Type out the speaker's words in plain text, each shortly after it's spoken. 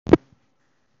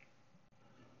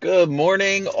Good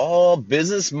morning, all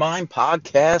Business Mind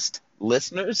podcast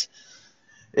listeners.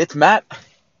 It's Matt,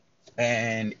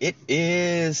 and it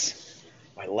is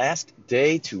my last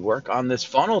day to work on this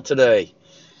funnel today.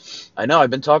 I know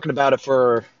I've been talking about it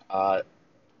for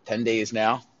 10 days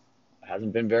now. It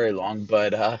hasn't been very long,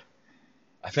 but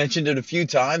I've mentioned it a few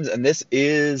times, and this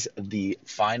is the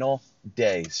final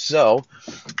day. So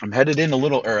I'm headed in a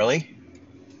little early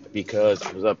because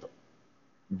I was up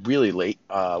really late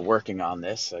working on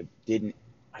this.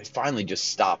 I finally just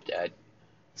stopped at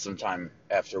sometime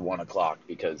after 1 o'clock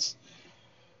because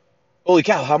holy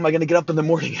cow, how am I going to get up in the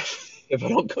morning if I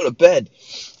don't go to bed?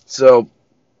 So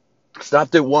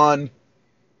stopped at 1.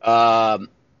 Um,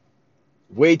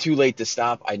 Way too late to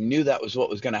stop. I knew that was what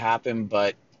was going to happen,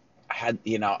 but I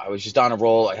was just on a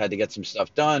roll. I had to get some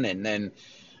stuff done, and then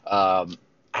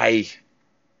I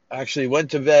actually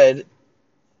went to bed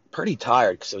pretty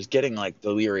tired because I was getting like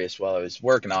delirious while I was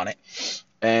working on it,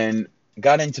 and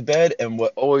got into bed. And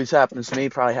what always happens to me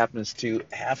probably happens to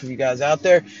half of you guys out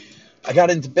there. I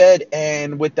got into bed,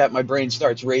 and with that, my brain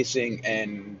starts racing,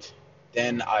 and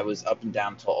then I was up and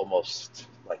down till almost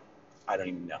like I don't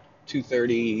even know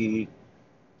 2:30,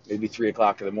 maybe 3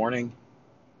 o'clock in the morning,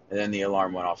 and then the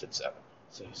alarm went off at 7.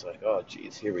 So it's like, oh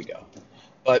geez, here we go.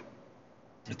 But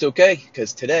it's okay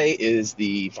because today is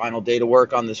the final day to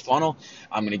work on this funnel.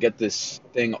 I'm gonna get this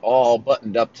thing all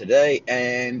buttoned up today,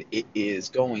 and it is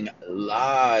going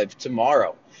live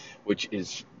tomorrow, which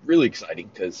is really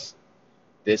exciting because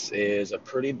this is a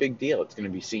pretty big deal. It's going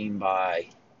to be seen by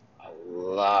a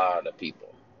lot of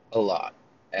people, a lot.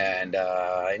 And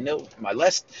I know my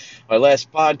last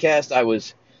podcast, I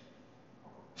was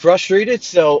frustrated,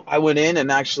 so I went in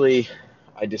and actually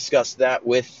I discussed that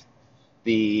with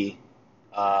the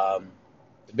um,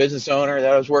 the business owner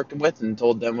that I was working with, and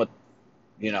told them what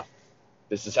you know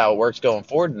this is how it works going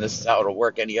forward, and this is how it'll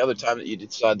work any other time that you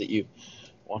decide that you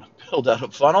want to build out a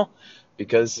funnel,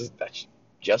 because that's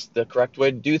just the correct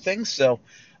way to do things. So,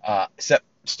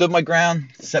 stood my ground,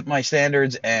 set my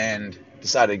standards, and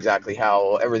decided exactly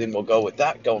how everything will go with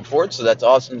that going forward. So that's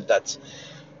awesome. That's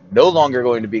no longer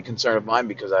going to be a concern of mine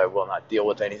because I will not deal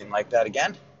with anything like that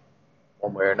again,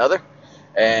 one way or another.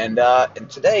 And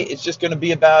today it's just going to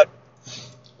be about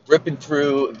ripping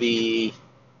through the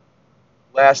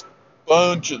last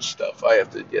bunch of stuff I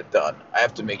have to get done. I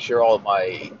have to make sure all of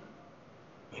my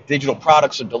digital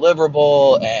products are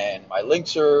deliverable and my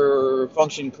links are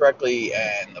functioning correctly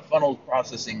and the funnel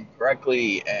processing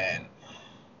correctly and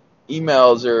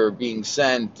emails are being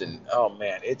sent, and oh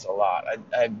man, it's a lot.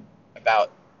 I've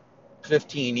about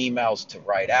 15 emails to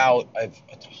write out. I've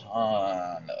a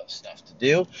ton of stuff to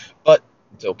do, but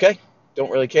it's okay. Don't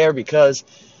really care because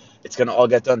it's going to all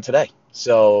get done today.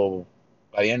 So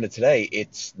by the end of today,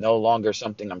 it's no longer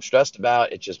something I'm stressed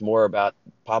about. It's just more about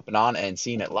popping on and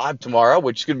seeing it live tomorrow,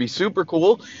 which is going to be super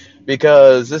cool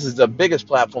because this is the biggest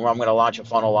platform I'm going to launch a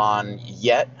funnel on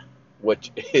yet,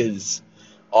 which is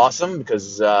awesome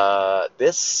because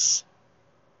this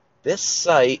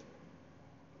site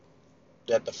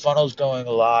that the funnel's going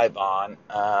live on,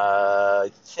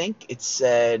 I think it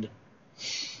said,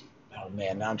 oh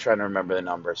man, now I'm trying to remember the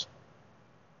numbers.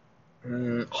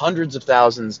 Hundreds of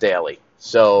thousands daily.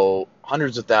 So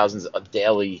hundreds of thousands of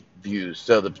daily views.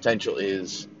 So the potential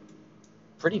is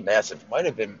pretty massive. Might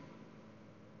have been.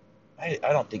 I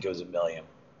don't think it was a million,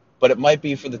 but it might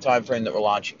be for the time frame that we're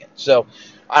launching it. So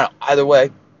I don't know. Either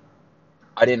way,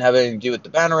 I didn't have anything to do with the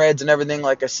banner ads and everything,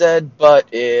 like I said. But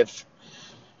if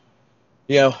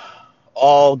you know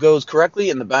all goes correctly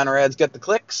and the banner ads get the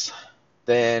clicks,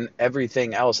 then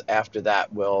everything else after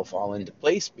that will fall into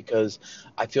place because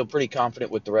I feel pretty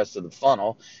confident with the rest of the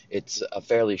funnel. It's a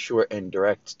fairly short and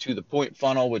direct to the point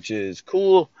funnel, which is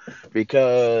cool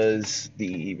because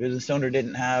the business owner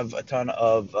didn't have a ton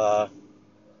of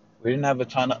we didn't have a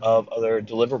ton of other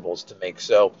deliverables to make.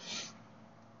 So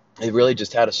they really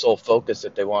just had a sole focus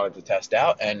that they wanted to test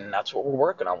out, and that's what we're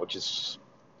working on, which is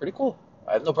pretty cool.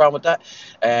 I have no problem with that,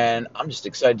 and I'm just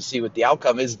excited to see what the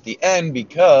outcome is at the end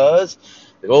because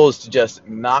the goal is to just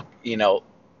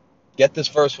get this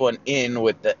first one in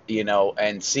with and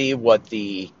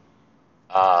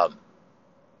um,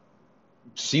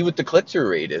 see what the click-through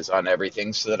rate is on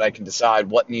everything, so that I can decide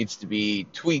what needs to be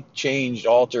tweaked, changed,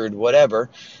 altered, whatever,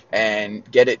 and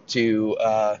get it to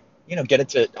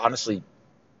honestly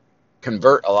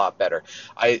convert a lot better.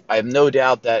 I have no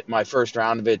doubt that my first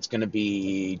round of it's going to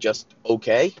be just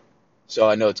okay. So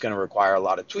I know it's going to require a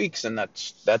lot of tweaks, and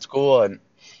that's cool, and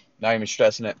not even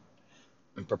stressing it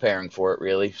and preparing for it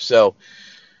really. So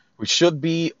we should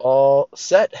be all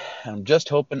set. I'm just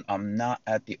hoping I'm not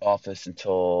at the office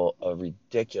until a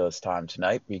ridiculous time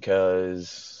tonight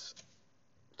because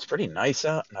It's pretty nice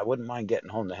out, and I wouldn't mind getting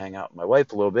home to hang out with my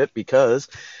wife a little bit because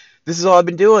this is all I've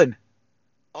been doing.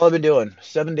 All I've been doing,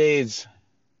 7 days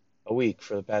a week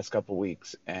for the past couple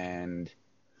weeks, and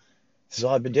this is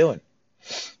all I've been doing.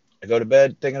 I go to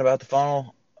bed thinking about the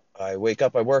funnel. I wake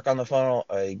up, I work on the funnel.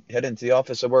 I head into the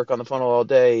office, I work on the funnel all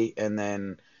day, and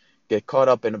then get caught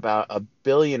up in about a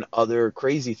billion other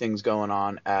crazy things going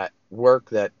on at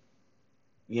work that,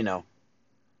 you know,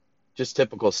 just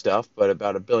typical stuff, but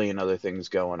about a billion other things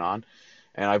going on.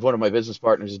 And I've one of my business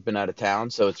partners has been out of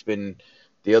town, so it's been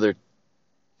the other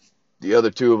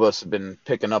two of us have been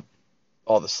picking up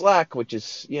all the slack, which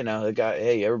is, the guy,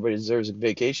 hey, everybody deserves a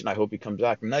vacation. I hope he comes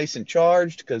back nice and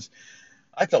charged because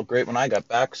I felt great when I got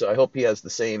back, so I hope he has the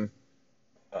same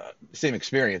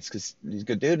experience because he's a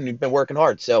good dude and he's been working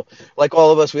hard. So, like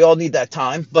all of us, we all need that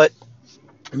time. But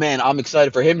man, I'm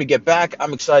excited for him to get back.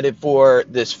 I'm excited for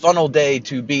this funnel day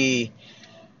to be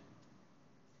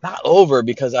not over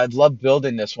because I've loved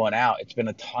building this one out. It's been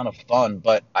a ton of fun,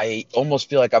 but I almost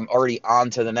feel like I'm already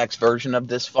on to the next version of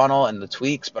this funnel and the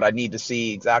tweaks, but I need to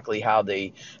see exactly how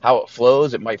it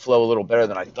flows. It might flow a little better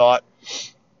than I thought,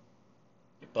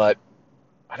 but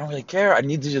I don't really care. I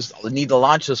need to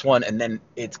launch this one and then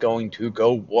it's going to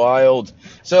go wild.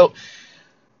 So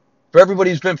for everybody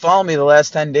who's been following me the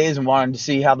last 10 days and wanted to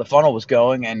see how the funnel was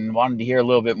going and wanted to hear a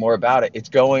little bit more about it, it's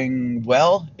going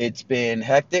well. It's been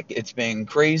hectic. It's been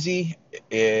crazy.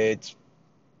 It's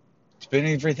been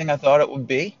everything I thought it would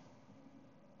be.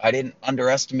 I didn't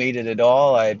underestimate it at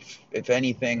all. If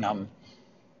anything, I'm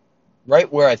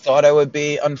right where I thought I would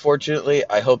be. Unfortunately,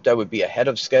 I hoped I would be ahead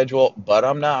of schedule, but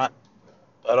I'm not.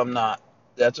 But I'm not.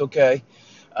 That's okay.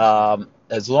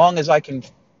 As long as I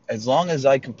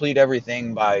complete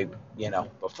everything by,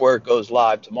 before it goes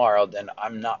live tomorrow, then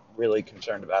I'm not really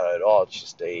concerned about it at all. It's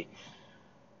just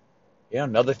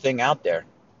another thing out there.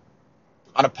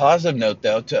 On a positive note,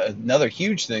 though, to another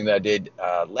huge thing that I did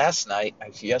last night,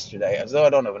 actually yesterday, as though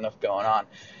I don't have enough going on,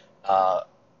 I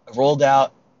rolled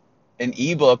out an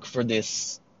ebook for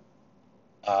this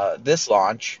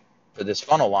launch, for this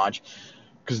funnel launch,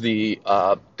 because the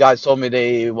guys told me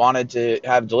they wanted to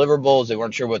have deliverables. They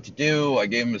weren't sure what to do. I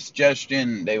gave them a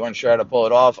suggestion. They weren't sure how to pull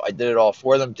it off. I did it all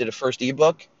for them. Did a first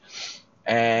ebook,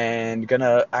 and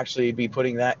gonna actually be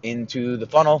putting that into the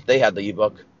funnel. They had the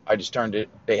ebook. I just turned it.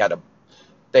 They had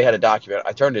a document.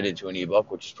 I turned it into an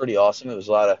ebook, which is pretty awesome. It was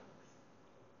a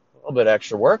little bit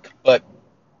extra work, but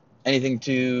anything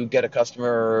to get a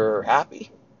customer happy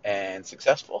and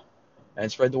successful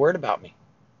and spread the word about me.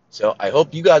 So I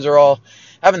hope you guys are all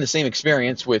having the same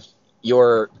experience with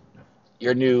your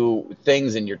new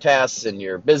things and your tasks and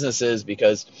your businesses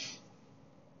because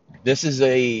this is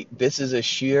a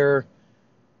sheer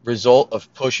result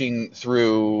of pushing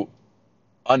through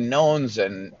unknowns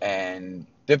and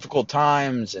difficult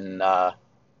times and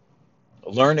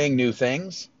learning new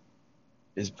things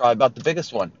is probably about the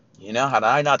biggest one. Had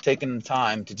I not taken the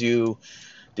time to do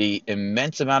the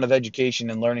immense amount of education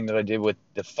and learning that I did with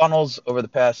the funnels over the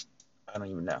past, I don't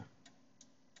even know,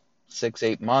 6,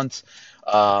 8 months,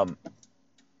 um,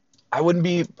 I wouldn't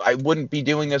be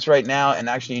doing this right now and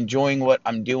actually enjoying what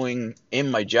I'm doing in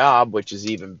my job, which is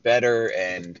even better.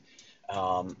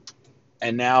 Um,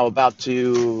 and now about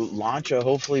to launch a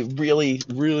hopefully really,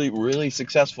 really, really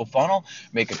successful funnel,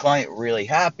 make a client really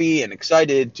happy and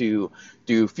excited to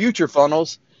do future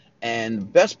funnels. And the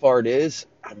best part is,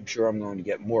 I'm sure I'm going to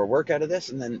get more work out of this.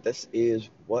 And then this is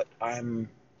what I'm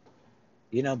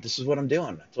doing.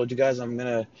 I told you guys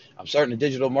I'm starting a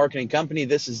digital marketing company.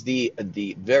 This is the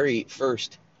very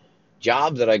first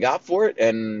job that I got for it,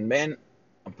 and man,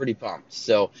 I'm pretty pumped.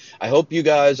 So I hope you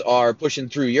guys are pushing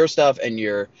through your stuff and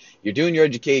you're doing your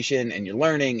education and you're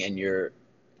learning and you're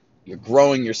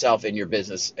growing yourself in your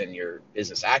business and your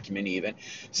business acumen even,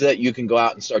 so that you can go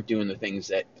out and start doing the things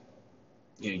that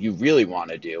you really want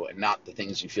to do and not the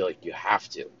things you feel like you have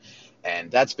to.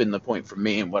 And that's been the point for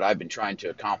me and what I've been trying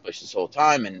to accomplish this whole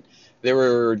time. And there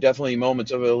were definitely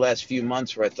moments over the last few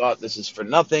months where I thought this is for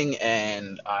nothing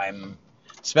and I'm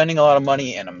spending a lot of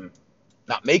money and I'm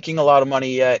not making a lot of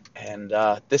money yet. And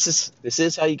this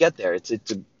is how you get there. It's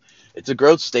a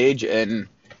growth stage, and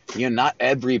not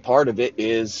every part of it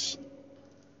is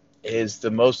the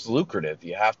most lucrative.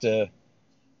 You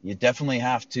definitely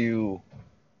have to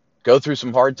go through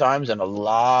some hard times and a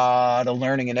lot of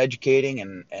learning and educating.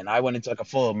 And I went into like a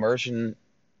full immersive,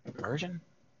 even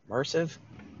immersive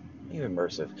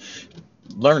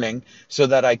learning so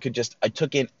that I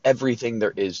took in everything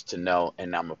there is to know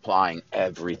and I'm applying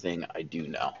everything I do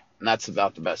know. And that's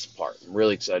about the best part. I'm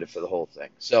really excited for the whole thing.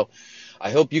 So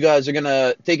I hope you guys are going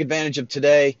to take advantage of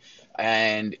today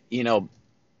and,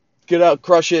 get out,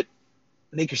 crush it,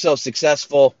 make yourself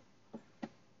successful,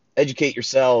 educate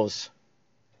yourselves,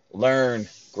 learn,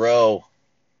 grow,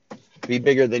 be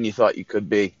bigger than you thought you could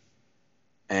be,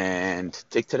 and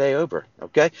take today over.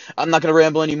 Okay, I'm not going to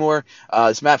ramble anymore.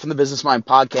 It's Matt from the Business Mind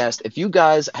Podcast. If you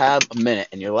guys have a minute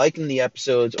and you're liking the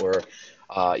episodes, or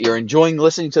you're enjoying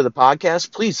listening to the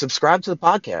podcast, please subscribe to the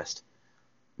podcast.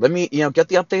 Let me, get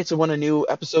the updates of when a new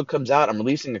episode comes out. I'm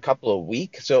releasing a couple a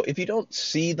week, so if you don't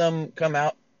see them come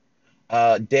out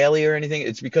daily or anything,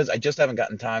 it's because I just haven't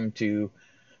gotten time to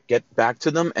get back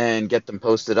to them and get them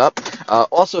posted up.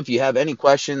 Also, if you have any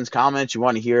questions, comments, you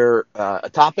want to hear a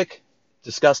topic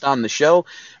discussed on the show,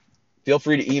 feel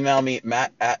free to email me,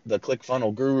 Matt at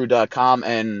theclickfunnelguru.com,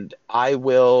 and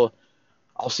I'll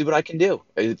see what I can do.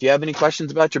 If you have any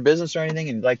questions about your business or anything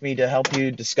and you'd like me to help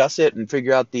you discuss it and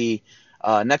figure out the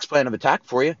next plan of attack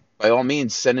for you, by all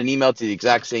means, send an email to the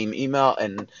exact same email,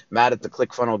 and Matt at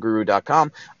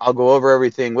theclickfunnelguru.com. I'll go over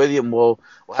everything with you, and we'll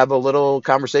have a little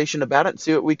conversation about it and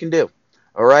see what we can do.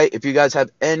 All right. If you guys have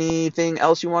anything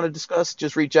else you want to discuss,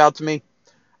 just reach out to me.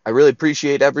 I really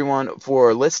appreciate everyone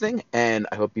for listening, and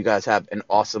I hope you guys have an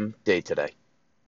awesome day today.